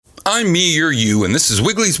I'm me, you're you, and this is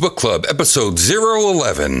Wiggly's Book Club, episode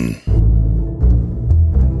 011.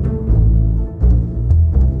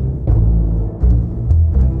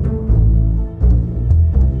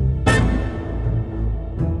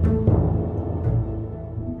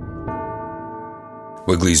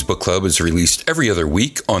 Wiggly's Book Club is released every other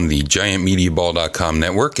week on the GiantMediaBall.com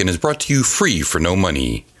network and is brought to you free for no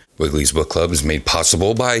money. Wiggly's Book Club is made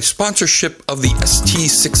possible by sponsorship of the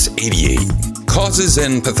ST688. Causes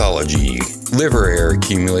and pathology. Liver air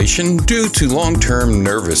accumulation due to long-term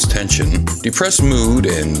nervous tension, depressed mood,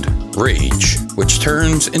 and rage, which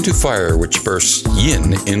turns into fire which bursts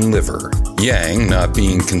yin in liver. Yang not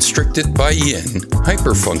being constricted by yin,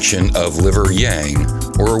 hyperfunction of liver yang,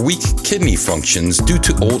 or weak kidney functions due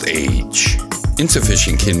to old age.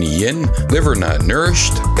 Insufficient kidney yin, liver not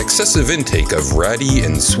nourished, excessive intake of ratty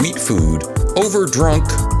and sweet food, overdrunk,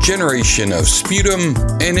 generation of sputum,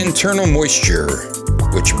 and internal moisture,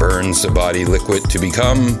 which burns the body liquid to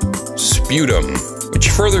become sputum, which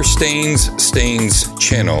further stains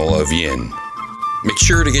channel of yin. Make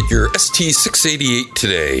sure to get your ST688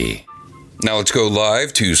 today. Now let's go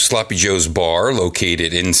live to Sloppy Joe's Bar,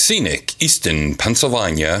 located in scenic Easton,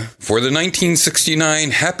 Pennsylvania, for the 1969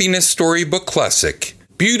 Happiness Storybook Classic,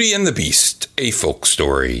 Beauty and the Beast, a Folk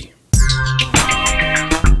Story.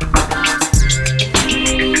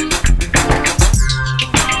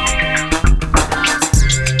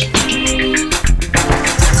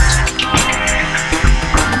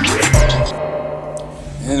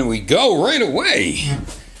 And we go right away.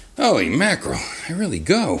 Holy mackerel, I really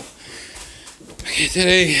go. Okay,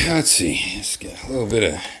 today, let's see, let's get a little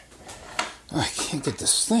bit of, I can't get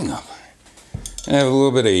this thing up. I have a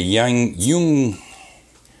little bit of Jung,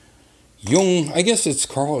 I guess it's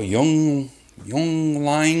called Youngling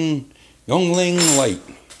Light.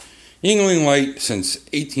 Yingling Light since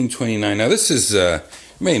 1829. Now this is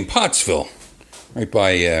made in Pottsville, right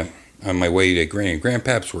by, on my way to Granny and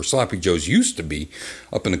Grandpaps, where Sloppy Joe's used to be,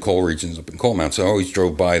 up in the coal regions, up in Coal Mountain. So I always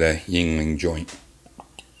drove by the Yingling joint.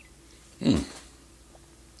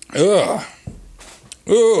 Ugh.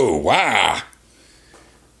 Oh, wow.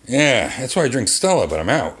 Yeah, that's why I drink Stella, but I'm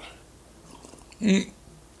out. A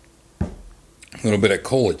little bit of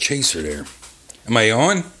cola chaser there. Am I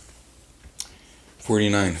on?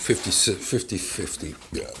 49, 50.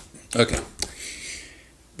 Yeah. Okay.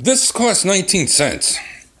 This costs 19 cents.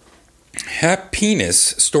 Happiness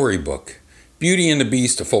Storybook. Beauty and the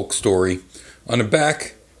Beast, a folk story. On the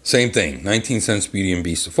back, same thing. 19 cents, Beauty and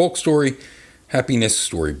Beast, a folk story. Happiness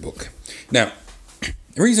Storybook. Now,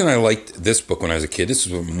 the reason I liked this book when I was a kid, this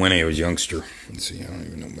is when I was a youngster. Let's see, I don't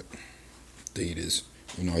even know what date it is.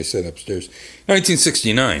 You know, I said upstairs.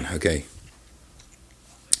 1969, okay.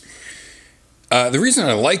 The reason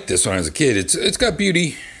I liked this when I was a kid, it's got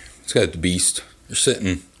beauty. It's got the beast. They're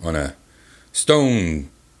sitting on a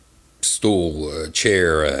stone stool,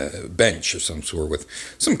 chair, bench of some sort with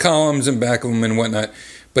some columns in back of them and whatnot.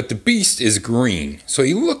 But the beast is green. So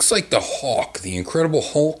he looks like the Hawk, the Incredible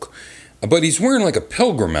Hulk. But he's wearing like a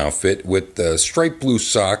pilgrim outfit with striped blue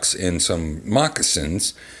socks and some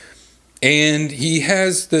moccasins. And he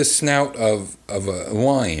has the snout of a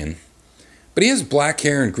lion. But he has black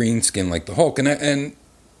hair and green skin like the Hulk. And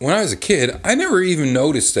when I was a kid, I never even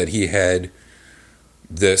noticed that he had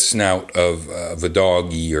the snout of a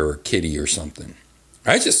doggy or a kitty or something.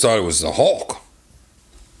 I just thought it was the Hulk.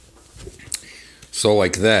 So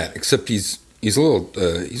like that, except he's a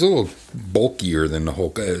little bulkier than the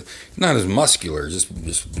Hulk. Not as muscular,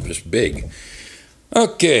 just big.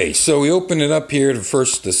 Okay, so we open it up here.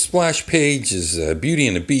 The splash page is Beauty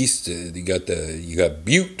and the Beast. You got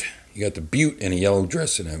Butte. You got the Butte in a yellow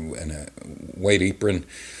dress and a white apron.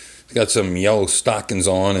 She's got some yellow stockings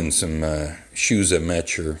on and some shoes that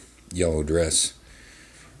match her yellow dress.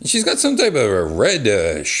 And she's got some type of a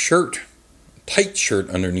red shirt, tight shirt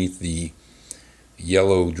underneath the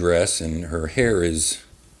yellow dress, and her hair is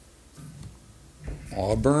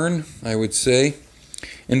auburn, I would say.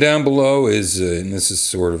 And down below is, and this is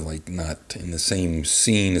sort of like not in the same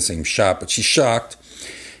scene, the same shot, but she's shocked.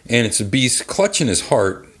 And it's a beast clutching his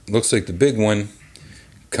heart. Looks like the big one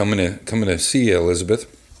coming to see you, Elizabeth.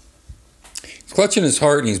 He's clutching his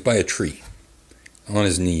heart, and he's by a tree on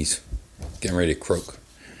his knees, getting ready to croak.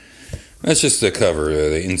 That's just the cover,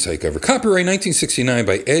 the inside cover. Copyright 1969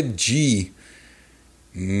 by Ed G.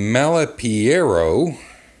 Malapiero,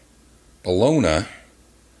 Bologna.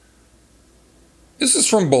 This is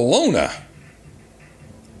from Bologna.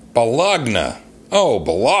 Bologna. Oh,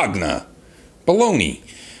 Bologna. Bologna.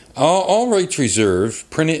 All rights reserved,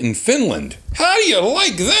 printed in Finland. How do you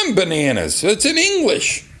like them bananas? It's in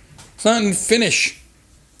English. It's not in Finnish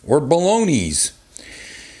or Bolognese.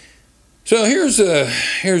 So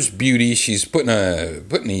here's Beauty. She's putting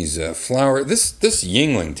these flower. This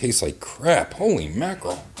Yingling tastes like crap. Holy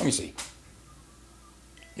mackerel! Let me see.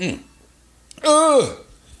 Ugh!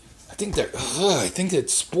 I think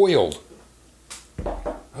that's spoiled.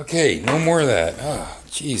 Okay, no more of that. Oh,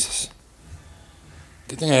 Jesus.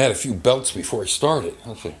 Good thing I had a few belts before I started.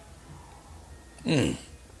 Let's see.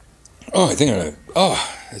 Oh,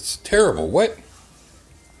 it's terrible. What?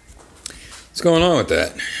 What's going on with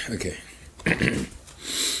that? Okay.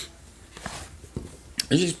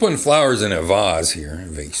 She's putting flowers in a vase here, a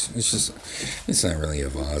vase. It's not really a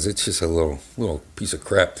vase. It's just a little piece of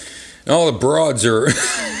crap. And all the broads are,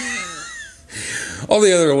 all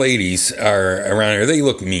the other ladies are around here. They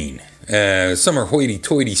look mean. Some are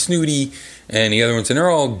hoity-toity, snooty, and the other ones, and they're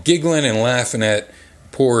all giggling and laughing at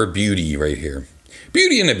poor Beauty right here.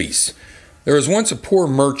 Beauty and the Beast. There was once a poor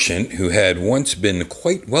merchant who had once been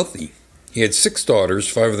quite wealthy. He had 6 daughters.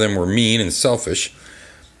 5 of them were mean and selfish,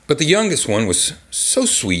 but the youngest one was so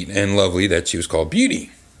sweet and lovely that she was called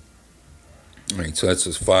Beauty. All right, so that's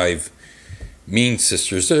those 5 mean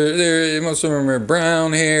sisters. Most of them are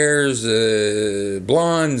brown hairs,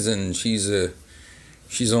 blondes, and she's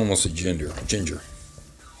almost a ginger.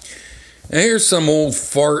 Now here's some old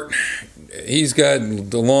fart. He's got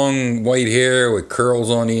the long white hair with curls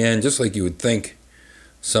on the end, just like you would think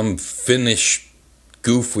some Finnish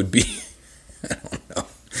goof would be. I don't know.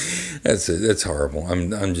 That's horrible.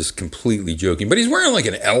 I'm just completely joking. But he's wearing like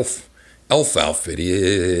an elf outfit.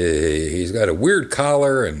 He's got a weird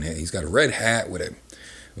collar, and he's got a red hat with a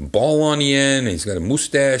ball on the end, and he's got a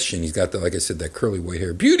mustache, and he's got, like I said, that curly white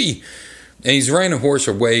hair. Beauty, and he's riding a horse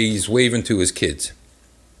away. He's waving to his kids.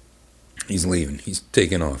 He's leaving. He's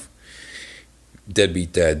taking off.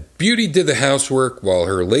 Deadbeat dad. Beauty did the housework while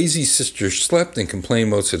her lazy sister slept and complained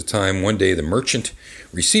most of the time. One day the merchant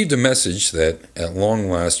received a message that at long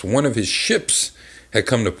last one of his ships had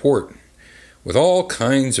come to port with all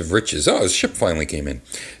kinds of riches. Oh, his ship finally came in.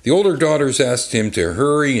 The older daughters asked him to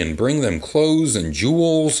hurry and bring them clothes and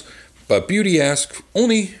jewels, but Beauty asked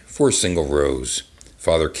only for a single rose.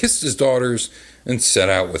 Father kissed his daughters and set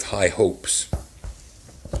out with high hopes.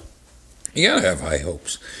 You gotta have high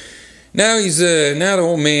hopes. Now now the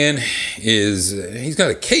old man he's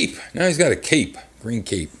got a cape. Now he's got a cape, green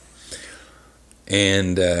cape.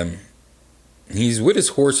 And he's with his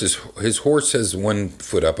horse. His horse has 1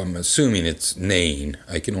 foot up. I'm assuming it's neighing.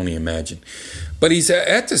 I can only imagine. But he's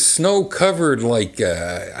at the snow-covered,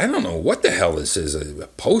 I don't know what the hell this is. A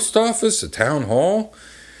post office? A town hall?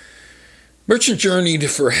 Merchant journeyed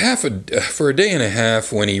for a day and a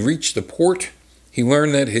half. When he reached the port, he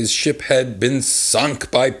learned that his ship had been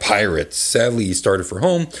sunk by pirates. Sadly, he started for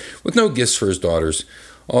home with no gifts for his daughters.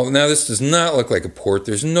 Oh, now this does not look like a port.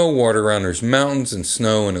 There's no water around. There's mountains and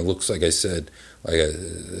snow, and it looks, like I said,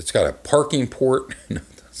 it's got a parking port. No,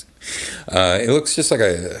 it doesn't. It looks just like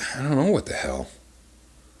I don't know what the hell.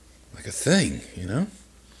 Like a thing, you know?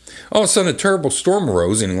 All of a sudden, a terrible storm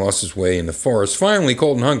arose, and he lost his way in the forest. Finally,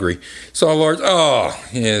 cold and hungry, saw a large... Oh,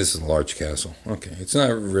 yeah, this is a large castle. Okay, it's not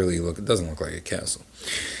really... It doesn't look like a castle.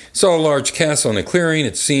 Saw a large castle in a clearing.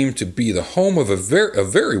 It seemed to be the home of a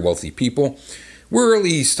very wealthy people. Wearily,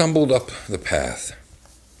 he stumbled up the path.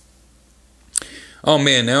 Oh,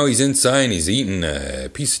 man, now he's inside, and he's eating a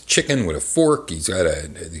piece of chicken with a fork. He's got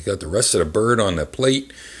the rest of the bird on the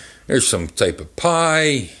plate. There's some type of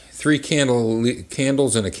pie... 3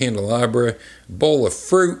 candles in a candelabra, a bowl of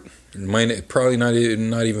fruit, probably not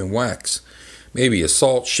even wax. Maybe a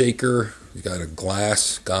salt shaker. He's got a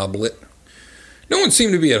glass goblet. No one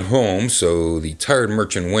seemed to be at home, so the tired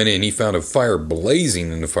merchant went in. He found a fire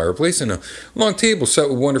blazing in the fireplace and a long table set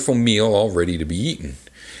with a wonderful meal all ready to be eaten.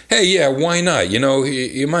 Hey, yeah, why not? You know,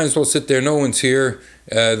 you might as well sit there. No one's here.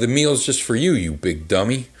 The meal's just for you, you big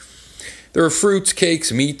dummy. There were fruits,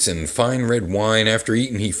 cakes, meats, and fine red wine. After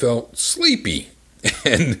eating, he felt sleepy,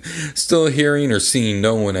 and still hearing or seeing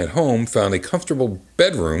no one at home, found a comfortable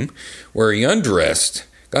bedroom where he undressed,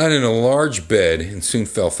 got in a large bed, and soon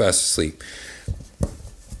fell fast asleep.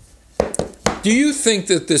 Do you think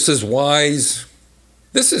that this is wise?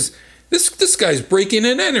 This guy's breaking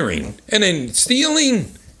and entering, and then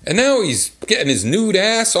stealing, and now he's getting his nude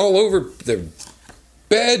ass all over the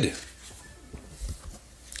bed.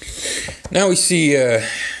 Now we see an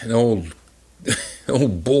old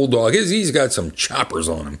bulldog. He's got some choppers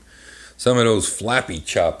on him. Some of those flappy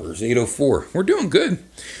choppers, 804. We're doing good.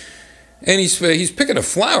 And he's picking a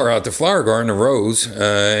flower out the flower garden, a rose.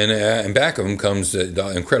 And back of him comes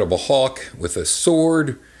the Incredible Hulk with a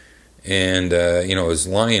sword and, his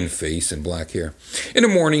lion face and black hair. In the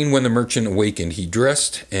morning, when the merchant awakened, he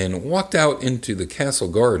dressed and walked out into the castle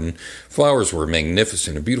garden. Flowers were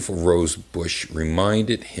magnificent. A beautiful rose bush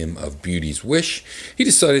reminded him of Beauty's wish. He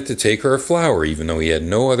decided to take her a flower, even though he had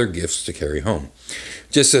no other gifts to carry home.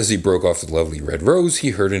 Just as he broke off the lovely red rose, he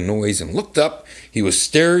heard a noise and looked up. He was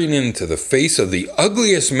staring into the face of the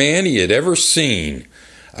ugliest man he had ever seen.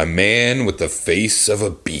 A man with the face of a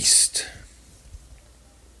beast.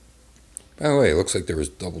 By the way, it looks like there was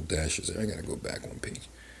double dashes there. I got to go back one page.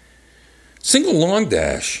 Single long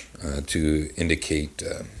dash to indicate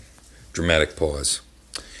dramatic pause.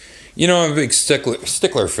 I'm a big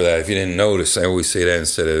stickler for that. If you didn't notice, I always say that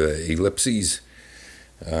instead of ellipses.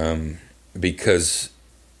 Because,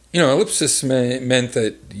 ellipsis meant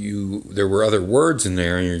that there were other words in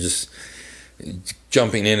there and you're just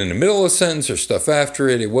jumping in the middle of a sentence or stuff after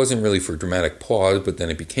it. It wasn't really for dramatic pause, but then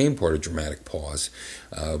it became part of dramatic pause.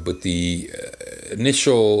 But the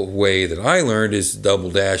initial way that I learned is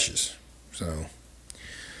double dashes. So,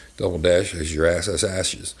 double dash as your ass has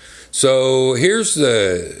ashes. So, here's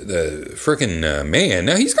the frickin' man.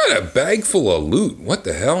 Now, he's got a bag full of loot. What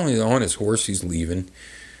the hell? He's on his horse. He's leaving.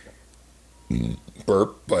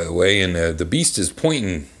 Burp, by the way. And the beast is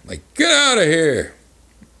pointing, like, get out of here.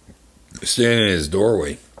 Standing in his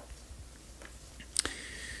doorway.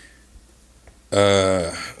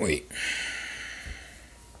 Wait.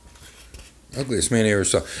 Ugliest man I ever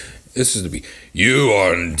saw. This is the beast. You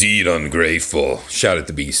are indeed ungrateful, shouted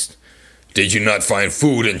the beast. Did you not find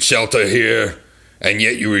food and shelter here? And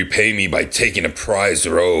yet you repay me by taking a prized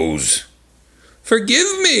rose.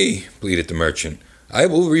 Forgive me, pleaded the merchant. I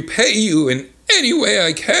will repay you in any way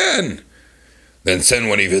I can. Then send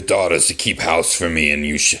one of your daughters to keep house for me, and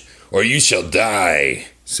you shall die,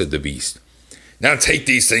 said the beast. Now take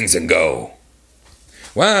these things and go.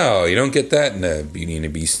 Wow, you don't get that in the Beauty and the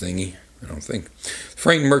Beast thingy, I don't think. The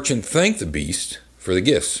frightened merchant thanked the beast for the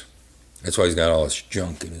gifts. That's why he's got all this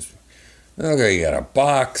junk in his... Okay, you got a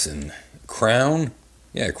box and a crown.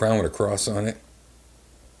 Yeah, a crown with a cross on it.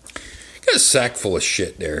 Got a sack full of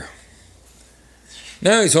shit there.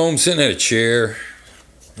 Now he's home sitting at a chair,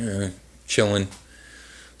 chilling.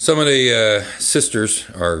 Some of the sisters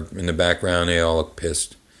are in the background. They all look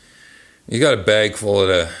pissed. He's got a bag full of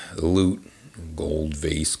the loot. Gold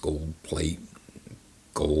vase, gold plate,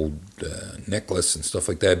 gold necklace and stuff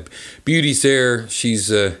like that. Beauty's there.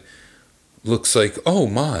 She's looks like, oh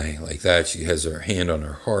my, like that. She has her hand on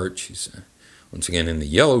her heart. She's once again in the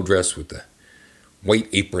yellow dress with the white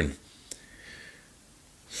apron.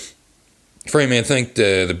 Frame Man thanked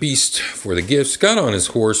the beast for the gifts, got on his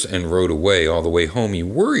horse, and rode away. All the way home, he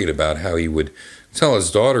worried about how he would tell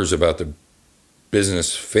his daughters about the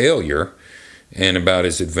business failure and about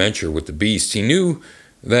his adventure with the beast. He knew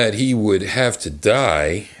that he would have to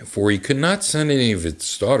die, for he could not send any of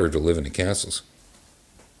his daughter to live in the castles.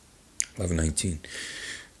 11:19.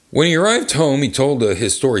 When he arrived home, he told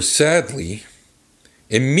his story sadly.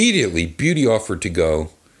 Immediately, Beauty offered to go,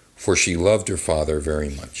 for she loved her father very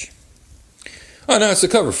much. Oh, now it's the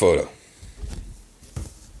cover photo.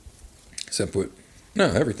 Except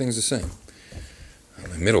everything's the same.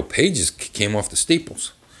 The middle pages came off the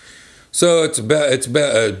staples. So it's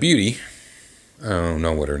about Beauty. I don't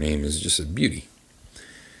know what her name is. It just said Beauty.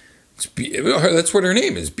 That's what her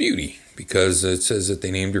name is, Beauty, because it says that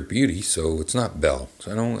they named her Beauty, so it's not Belle.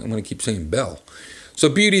 So I'm going to keep saying Belle. So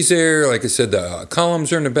Beauty's there. Like I said, the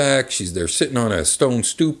columns are in the back. They're sitting on a stone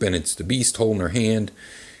stoop, and it's the beast holding her hand.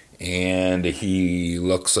 And he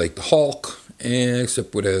looks like the Hulk,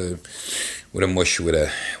 except with a mush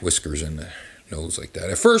with whiskers and a nose like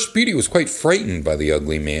that. At first, Beauty was quite frightened by the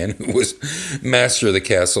ugly man who was master of the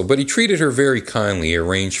castle, but he treated her very kindly. He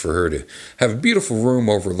arranged for her to have a beautiful room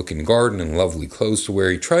overlooking the garden and lovely clothes to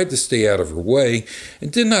wear. He tried to stay out of her way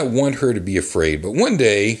and did not want her to be afraid. But one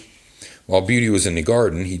day, while Beauty was in the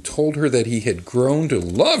garden, he told her that he had grown to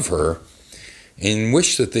love her and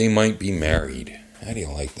wished that they might be married. How do you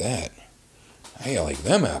like that? How do you like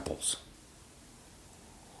them apples?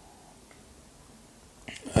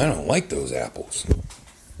 I don't like those apples.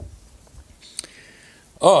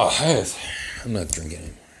 Oh, I'm not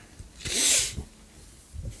drinking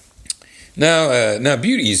anymore. Now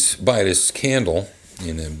Beauty's by this candle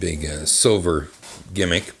in a big silver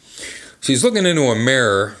gimmick. She's looking into a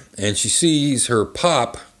mirror, and she sees her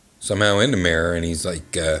pop somehow in the mirror, and he's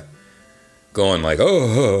like going like,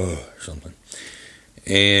 oh, or something.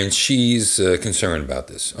 And she's concerned about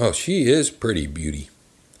this. Oh, she is pretty, Beauty.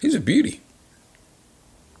 He's a beauty.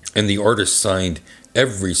 And the artist signed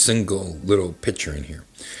every single little picture in here.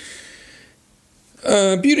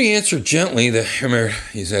 Beauty answered gently.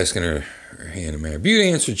 He's asking her her hand in marriage. Beauty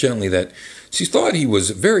answered gently that she thought he was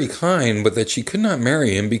very kind, but that she could not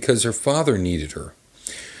marry him because her father needed her.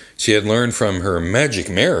 She had learned from her magic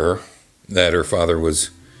mirror that her father was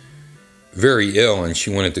very ill and she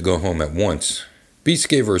wanted to go home at once. Beast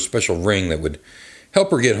gave her a special ring that would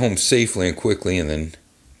help her get home safely and quickly and then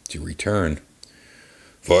to return.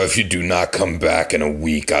 "For if you do not come back in a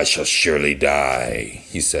week, I shall surely die,"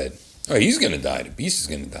 he said. Oh, he's going to die. The beast is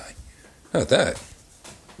going to die. How about that?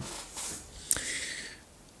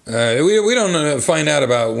 We don't find out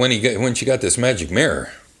about when she got this magic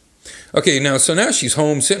mirror. Okay, now she's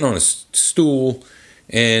home sitting on a stool,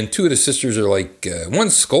 and two of the sisters are like,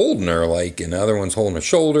 one's scolding her, and the other one's holding her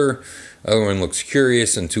shoulder. The other one looks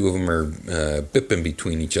curious, and two of them are bipping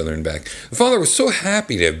between each other in back. The father was so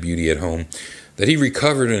happy to have Beauty at home that he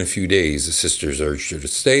recovered in a few days. The sisters urged her to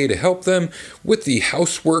stay to help them with the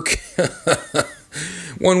housework.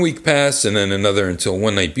 1 week passed, and then another, until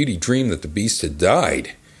one night Beauty dreamed that the beast had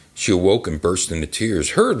died. She awoke and burst into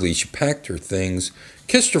tears. Hurriedly, she packed her things,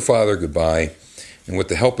 kissed her father goodbye, and with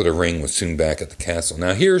the help of the ring was soon back at the castle.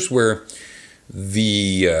 Now here's where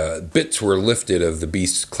the bits were lifted of the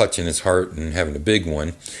beast clutching his heart and having a big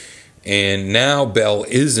one. And now Belle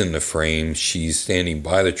is in the frame. She's standing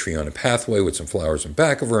by the tree on a pathway with some flowers in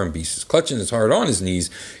back of her, and Beast is clutching his heart on his knees,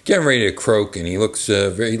 getting ready to croak, and he looks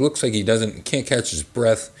like he can't catch his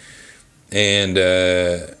breath, and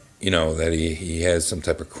that he has some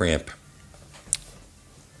type of cramp.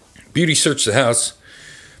 Beauty searched the house,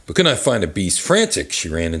 but could not find the beast. Frantic, she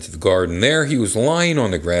ran into the garden. There he was lying on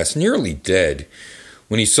the grass, nearly dead.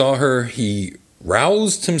 When he saw her, he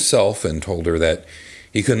roused himself and told her that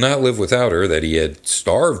he could not live without her, that he had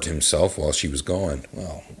starved himself while she was gone.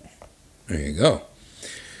 Well, there you go.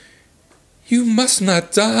 "You must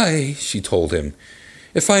not die," she told him.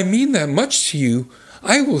 "If I mean that much to you,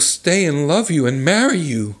 I will stay and love you and marry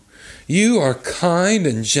you. You are kind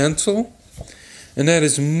and gentle, and that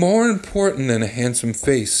is more important than a handsome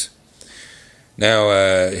face."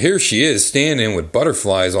 Now, here she is standing with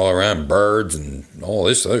butterflies all around, birds and all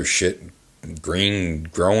this other shit, green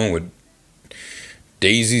growing with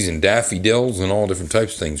daisies and daffodils and all different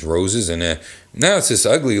types of things, roses, and now it's this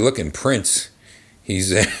ugly-looking prince. He's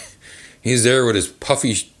there with his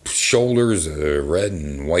puffy shoulders, red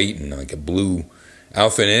and white, and like a blue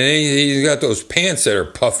outfit, and he's got those pants that are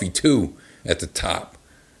puffy too at the top.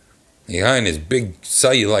 Behind his big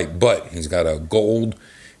cellulite butt, he's got a gold,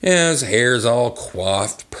 and his hair's all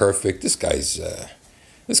coiffed, perfect. This guy's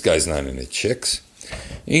not into chicks.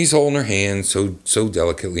 And he's holding her hand so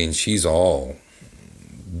delicately, and she's all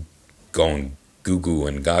going goo-goo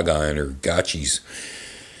and gaga in her gotchis.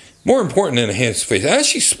 More important than a handsome face. As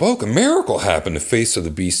she spoke, a miracle happened. The face of the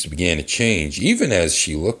beast began to change. Even as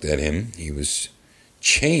she looked at him, he was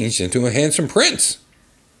changed into a handsome prince.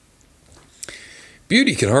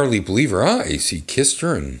 Beauty could hardly believe her eyes. He kissed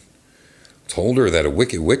her and told her that a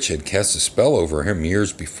wicked witch had cast a spell over him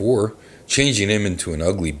years before, changing him into an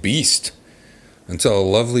ugly beast, until a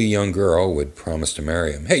lovely young girl would promise to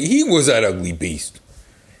marry him. Hey, he was that ugly beast.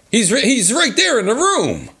 He's right there in the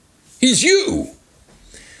room. He's you.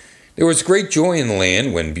 There was great joy in the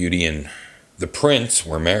land when Beauty and the prince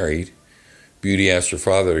were married. Beauty asked her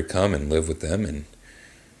father to come and live with them, and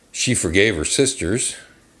she forgave her sisters.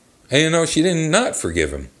 And she did not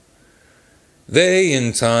forgive him. They,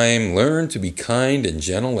 in time, learned to be kind and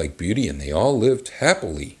gentle like Beauty, and they all lived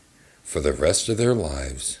happily for the rest of their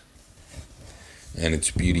lives. And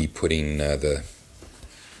it's Beauty putting the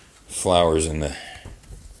flowers in the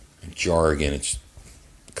jar again. It's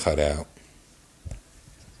cut out.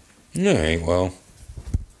 All right, well,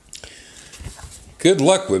 good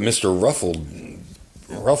luck with Mr.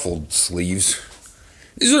 Ruffled Sleeves.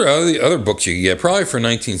 These are other books you can get, probably for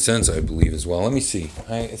 19 cents, I believe, as well. Let me see.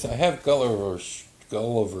 I have Gulliver's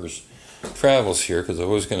Travels here, because I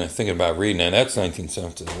was thinking about reading that. That's 19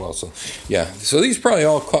 cents as well. So, yeah. So these probably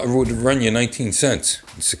all would run you 19 cents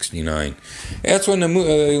in 1969. That's when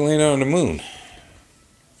they landed on the moon.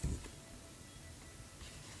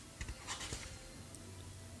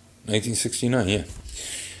 $1969, yeah.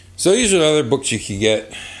 So these are the other books you could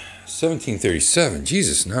get. 1737.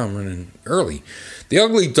 Jesus, now I'm running early. The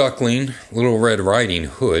Ugly Duckling, Little Red Riding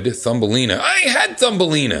Hood, Thumbelina. I had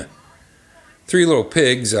Thumbelina. Three Little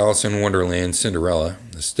Pigs, Alice in Wonderland, Cinderella,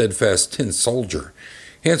 The Steadfast Tin Soldier,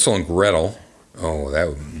 Hansel and Gretel. Oh,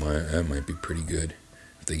 that might be pretty good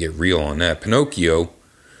if they get real on that. Pinocchio.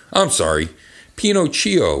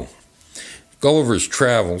 Pinocchio. Gulliver's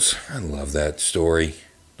Travels. I love that story.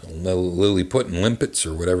 Lilliput and Limpets,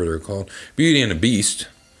 or whatever they're called. Beauty and the Beast.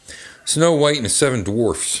 Snow White and the Seven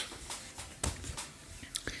Dwarfs.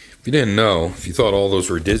 If you didn't know, if you thought all those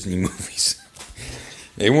were Disney movies,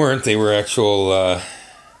 they weren't. They were actual,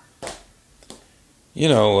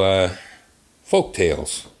 folk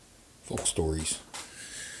tales, folk stories.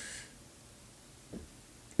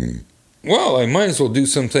 Well, I might as well do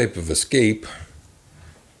some type of escape.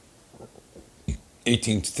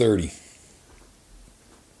 1830.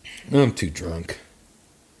 I'm too drunk.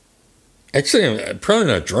 Actually, I'm probably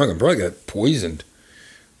not drunk. I probably got poisoned.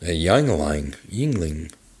 A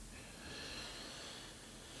Yingling.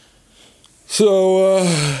 So,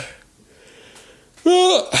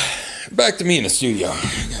 back to me in the studio.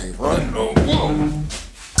 I run. Oh, whoa.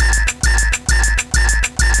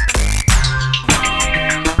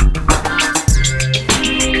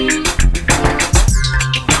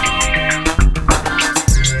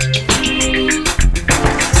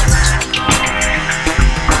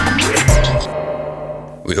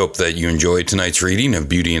 We hope that you enjoyed tonight's reading of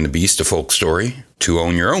Beauty and the Beast, A Folk Story. To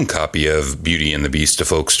own your own copy of Beauty and the Beast, A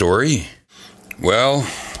Folk Story, well,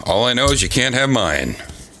 all I know is you can't have mine.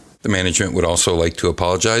 The management would also like to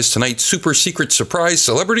apologize. Tonight's super secret surprise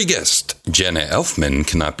celebrity guest, Jenna Elfman,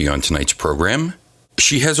 cannot be on tonight's program.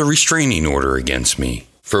 She has a restraining order against me.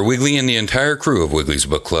 For Wiggly and the entire crew of Wiggly's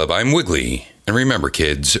Book Club, I'm Wiggly. And remember,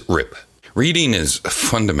 kids, RIP. Reading is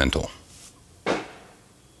fundamental.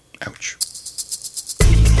 Ouch.